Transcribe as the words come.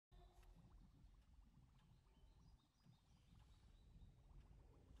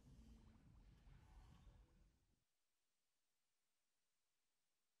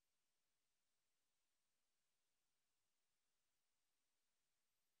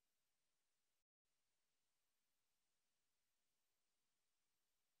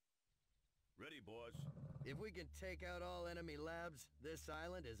Ready, boss. If we can take out all enemy labs, this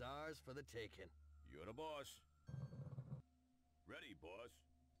island is ours for the taking. You're the boss. Ready, boss.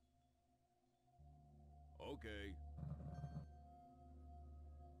 Okay.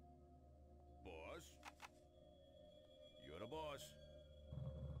 Boss. You're the boss.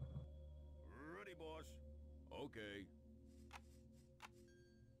 Ready, boss. Okay.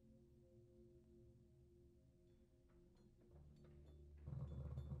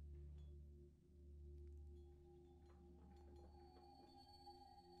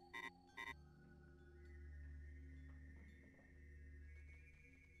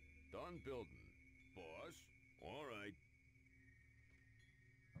 Done building. Boss. All right.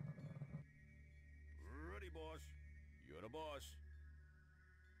 Ready, boss. You're the boss.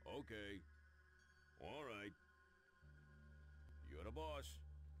 Okay. All right. You're the boss.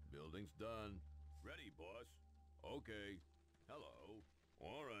 Building's done. Ready, boss. Okay. Hello.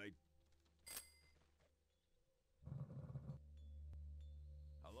 All right.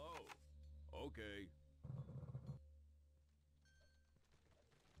 Hello. Okay.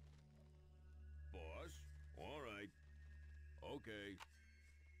 Boss. All right. Okay.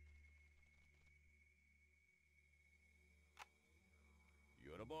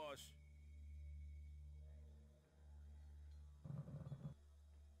 You're the boss.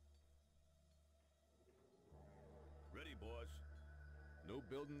 Ready, boss. New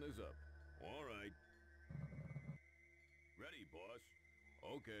building is up. All right. Ready, boss.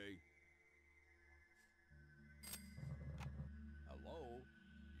 Okay. Hello.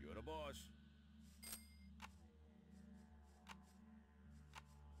 You're the boss.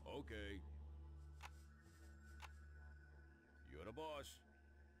 Okay. You're the boss.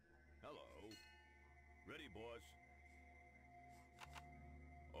 Hello. Ready, boss.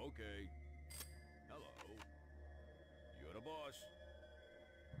 Okay. Hello. You're the boss.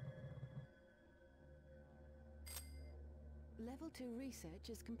 Level 2 research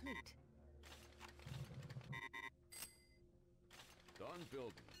is complete. Done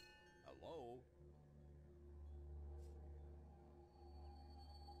building. Hello.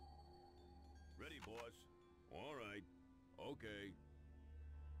 Ready, boss. All right. Okay.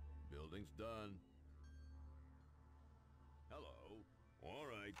 Building's done. Hello. All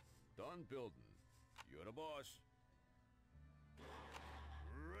right. Done building. You're the boss.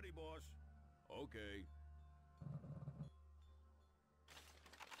 Ready, boss. Okay.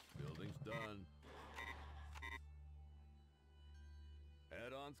 Building's done.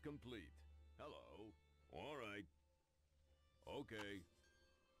 Add-ons complete. Hello. All right. Okay.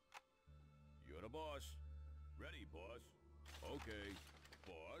 You're the boss. Ready, boss. Okay.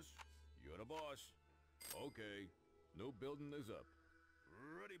 Boss. You're the boss. Okay. New building is up.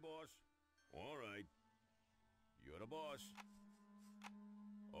 Ready, boss. All right. You're the boss.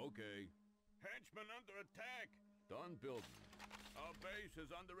 Okay. Henchmen under attack. Done building. Our base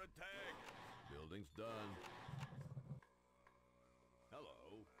is under attack. Building's done.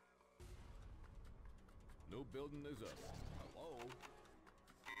 Hello. New building is up. Hello.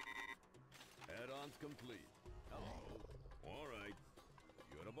 Add-ons complete. Hello. All right.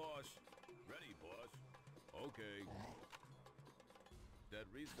 You're the boss. Ready, boss. Okay. That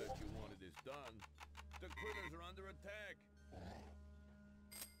research you wanted is done. The critters are under attack.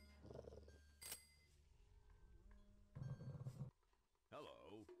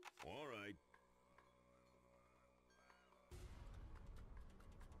 Hello. All right.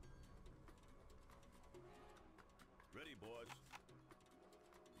 Ready, boss.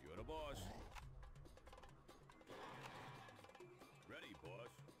 You're the boss. Ready,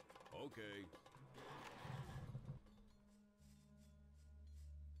 boss. Okay.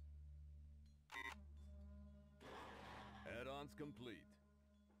 Add-ons complete.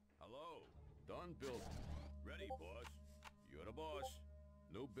 Hello. Done building. Ready, boss. You're the boss.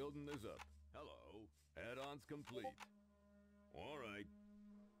 New building is up. Hello. Add-ons complete. All right.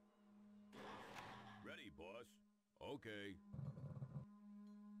 Ready, boss. Okay.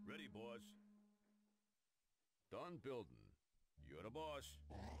 Ready, boss. Done building. You're the boss.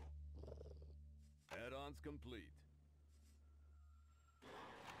 Add-ons complete.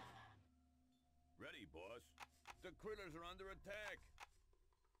 Ready, boss. The critters are under attack.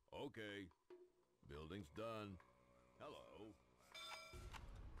 Okay. Building's done. Hello.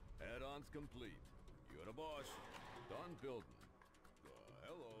 Add-ons complete. You're the boss. Done building.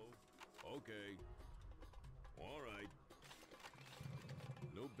 Hello. Okay. All right.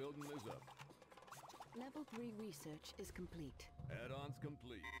 New building is up. Level 3 research is complete. Add-ons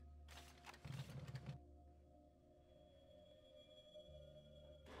complete.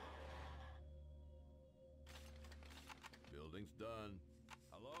 Building's done.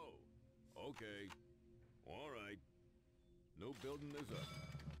 Hello. Okay. All right. New building is up.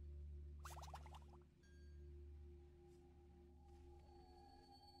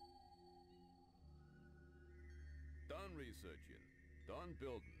 Done researching. Done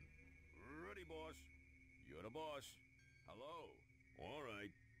building. Ready, boss. You're the boss. Hello. All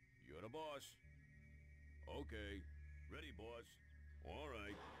right. You're the boss. Okay. Ready, boss. All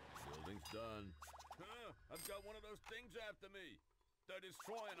right. Building's done. Huh? I've got one of those things after me. They're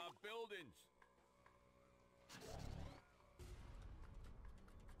destroying our buildings.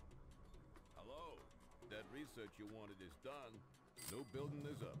 Hello. That research you wanted is done. New building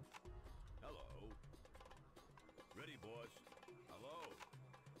is up. Hello. Ready, boss. Hello.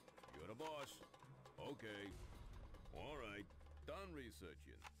 You're the boss. Okay. All right. Done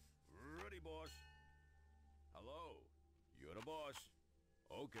researching. Ready, boss. Hello. You're the boss.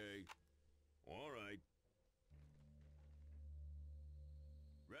 Okay. All right.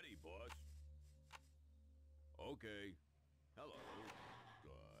 Ready, boss. Okay. Hello.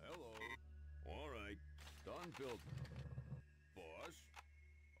 Hello. All right. Done building. Boss.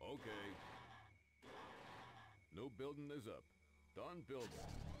 Okay. New building is up. Done building.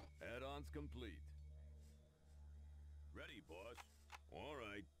 Add-ons complete. Ready, boss. All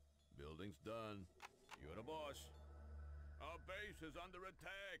right. Building's done. You're the boss. Our base is under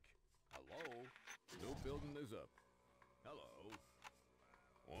attack. Hello. New building is up. Hello.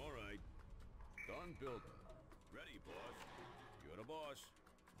 All right. Done building. Ready, boss. You're the boss.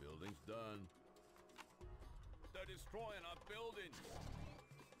 Building's done. They're destroying our buildings.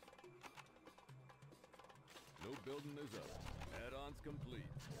 New building is up. Add-ons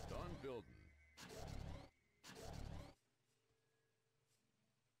complete. Done building.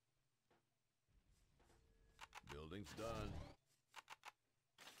 Building's done.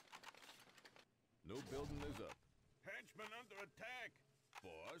 New building is up. Henchmen under attack.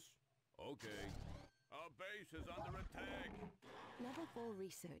 Boss. Okay. Our base is under attack. Level 4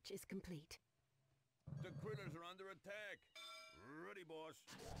 research is complete. The critters are under attack. Ready, boss.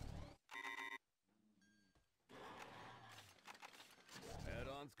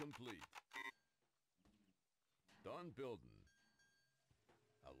 Add-ons complete. Done building.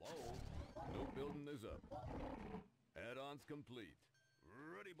 Hello. New building is up. Add-ons complete.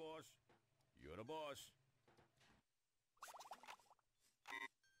 Ready, boss. You're the boss.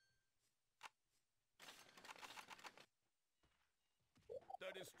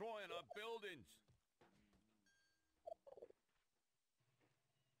 They're destroying our buildings.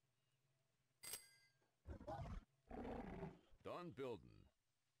 Done building.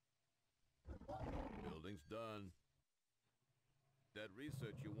 Building's done. That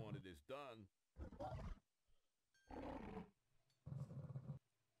research you wanted is done.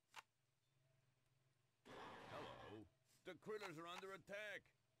 Hello. The critters are under attack.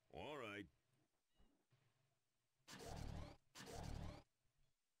 All right.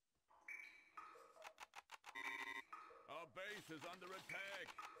 Our base is under attack.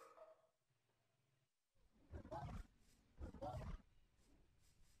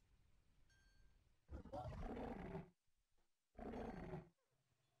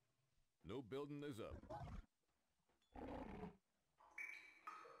 New building is up.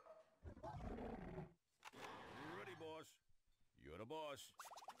 Ready, boss. You're the boss.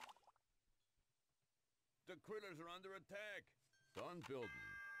 The critters are under attack. Done building.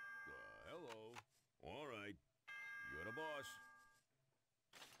 Hello. All right. You're the boss.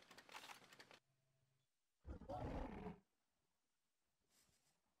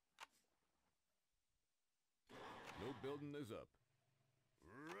 New building is up.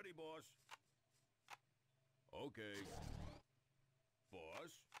 Ready, boss. Okay.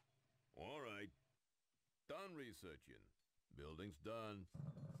 Boss. All right. Done researching. Building's done.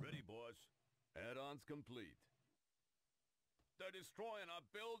 Ready, boss. Add-ons complete. They're destroying our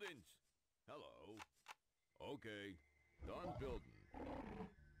buildings. Hello. Okay. Done building.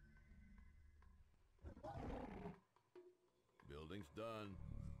 Building's done.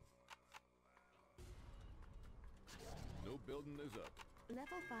 New building is up.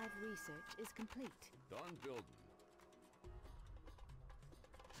 Level 5 research is complete. Done building.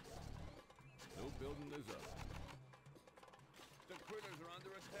 New building is up. The critters are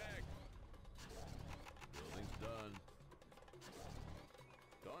under attack. Building's done.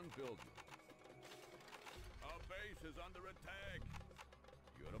 Done building. Our base is under attack.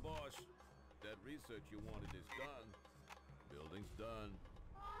 You're the boss. That research you wanted is done. Building's done.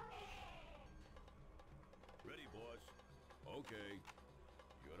 Ready, boss. Okay.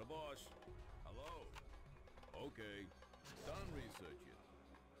 You're the boss. Hello. Okay. Done researching.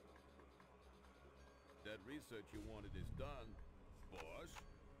 That research you wanted is done. Boss.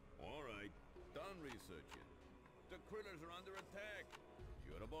 All right. Done researching. The critters are under attack.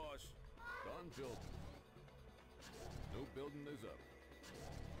 You're the boss. Done building. New building is up.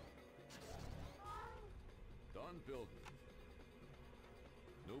 Done building.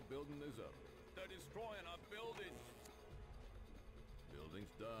 New building is up. They're destroying our buildings.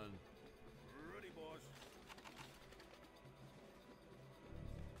 Building's done. Ready, boss.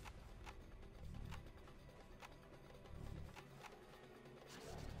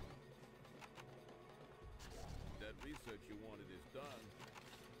 That research you wanted is done.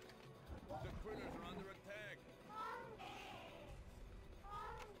 The critters are under attack.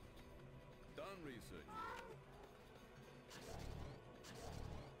 Done researching.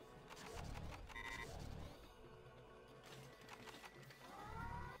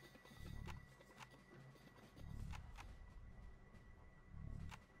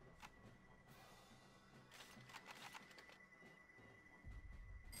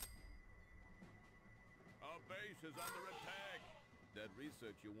 Our base is under attack. That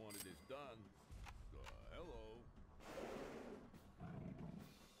research you wanted is done. Hello.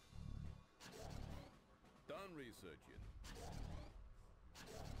 Done researching.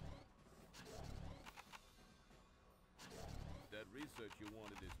 That research you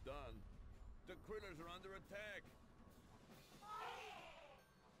wanted is done. The critters are under attack.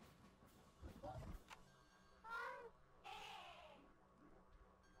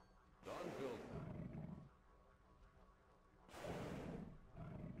 Done building.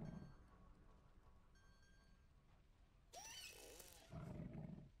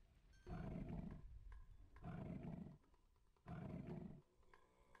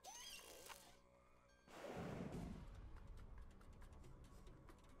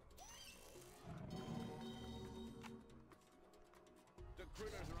 The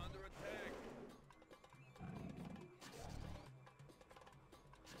critters are under attack.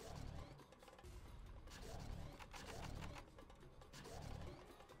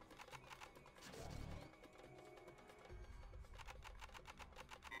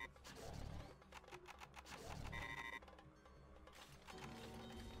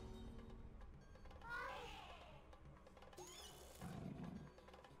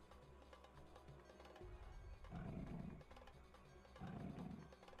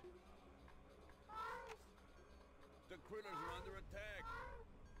 The critters are under attack.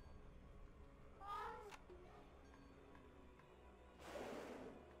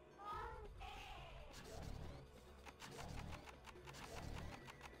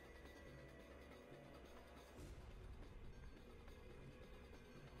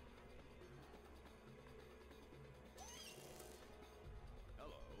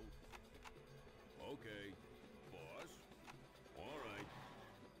 Hello. Okay, boss. All right.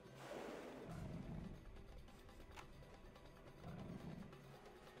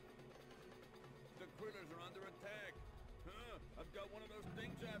 The critters are under attack. Huh? I've got one of those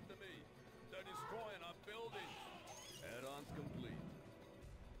things after me. They're destroying our buildings. Add-ons complete.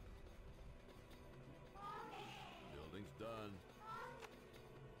 Building's done.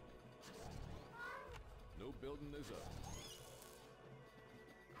 New building is up.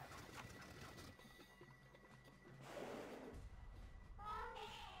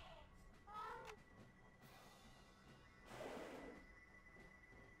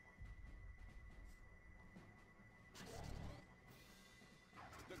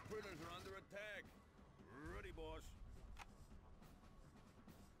 The critters are under attack. Ready, boss.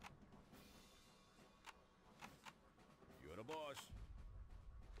 You're the boss.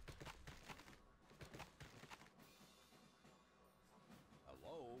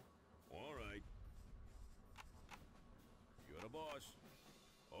 Hello? All right. You're the boss.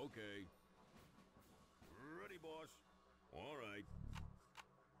 Okay. Ready, boss. All right.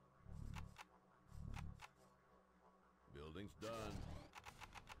 Building's done.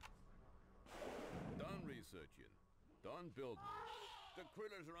 Done researching. Done building. The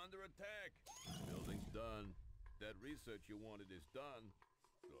critters are under attack. Building's done. That research you wanted is done.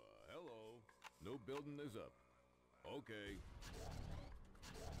 Hello. New building is up. Okay.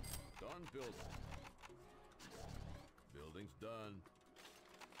 Done building. Building's done.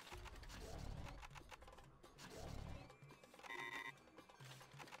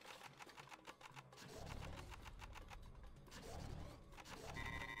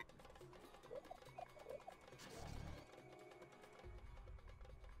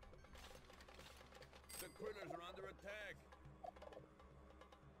 The critters are under attack.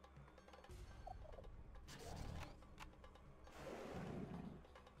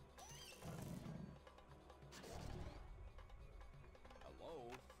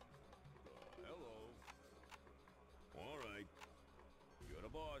 Hello? Hello? All right. You're the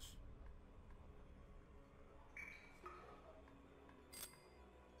boss.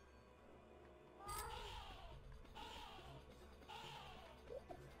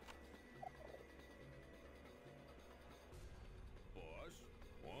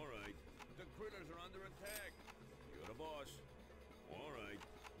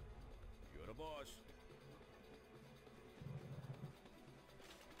 boss.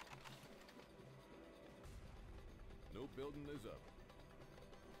 No building is up.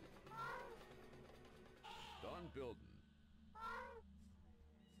 Done building.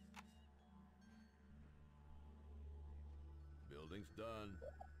 Building's done.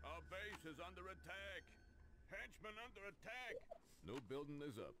 Our base is under attack. Henchmen under attack. No building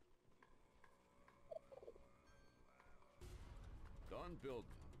is up. Done building.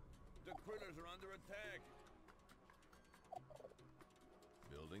 The critters are under attack.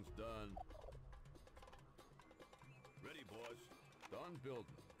 Building's done. Ready, boss. Done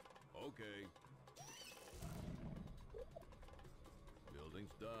building. Okay.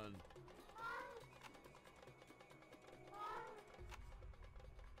 Building's done.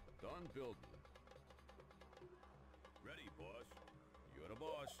 Done building. Ready, boss. You're the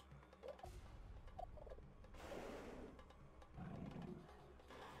boss.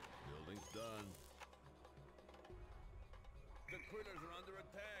 Building's done. The critters are under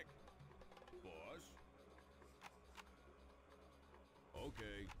attack. Boss.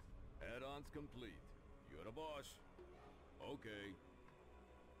 Okay. Add-ons complete. You're the boss. Okay.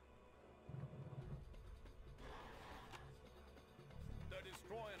 They're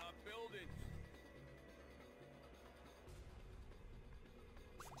destroying our buildings.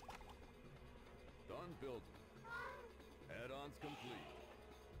 Done building. Add-ons complete.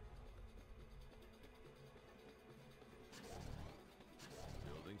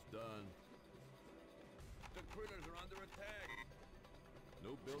 Building's done. The critters are under attack.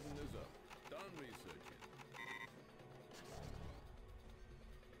 No building is up. Done researching.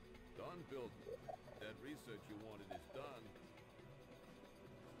 Done building. That research you wanted is done.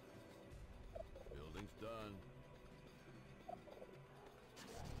 Building's done.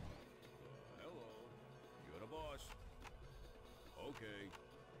 Hello. You're the boss. Okay.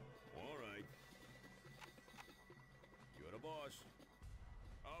 All right. You're the boss.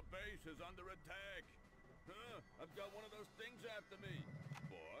 Our base is under attack. Huh? I've got one of those things after me.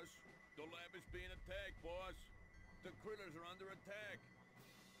 Boss, the lab is being attacked, boss. The critters are under attack.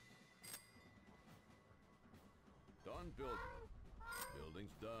 Done building.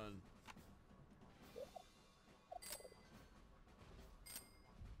 Building's done.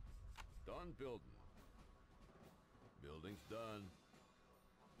 Done building. Building's done.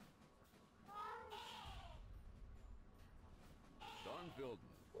 Done building.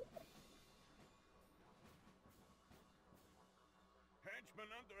 Henchmen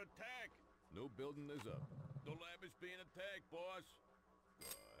under attack. No building is up. The lab is being attacked, boss.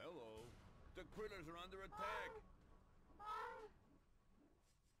 Hello. The critters are under attack.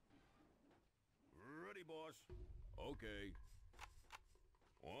 Ready, boss. Okay.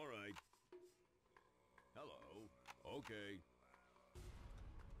 All right. Hello. Okay.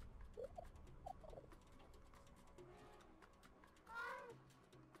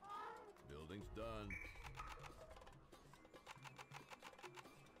 Building's done.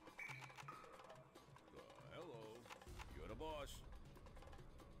 Hello. You're the boss.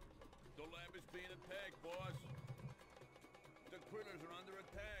 The lab is being attacked, boss. The critters are under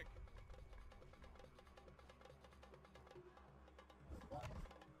attack.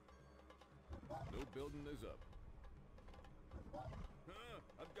 No building is up. Huh?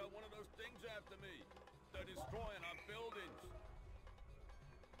 I've got one of those things after me. They're destroying our buildings.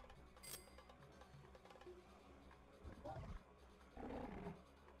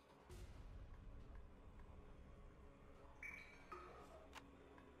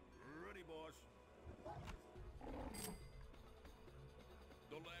 Ready, boss.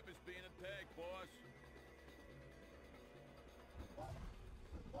 The lab is being attacked, boss.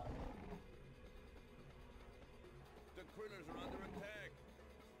 The critters are under attack.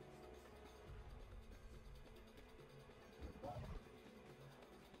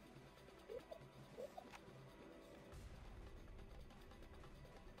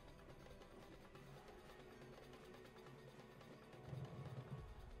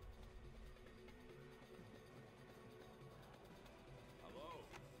 Hello.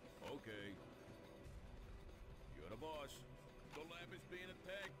 Okay. You're the boss. The lab is being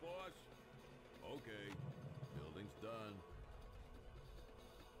attacked, boss. Okay. Building's done.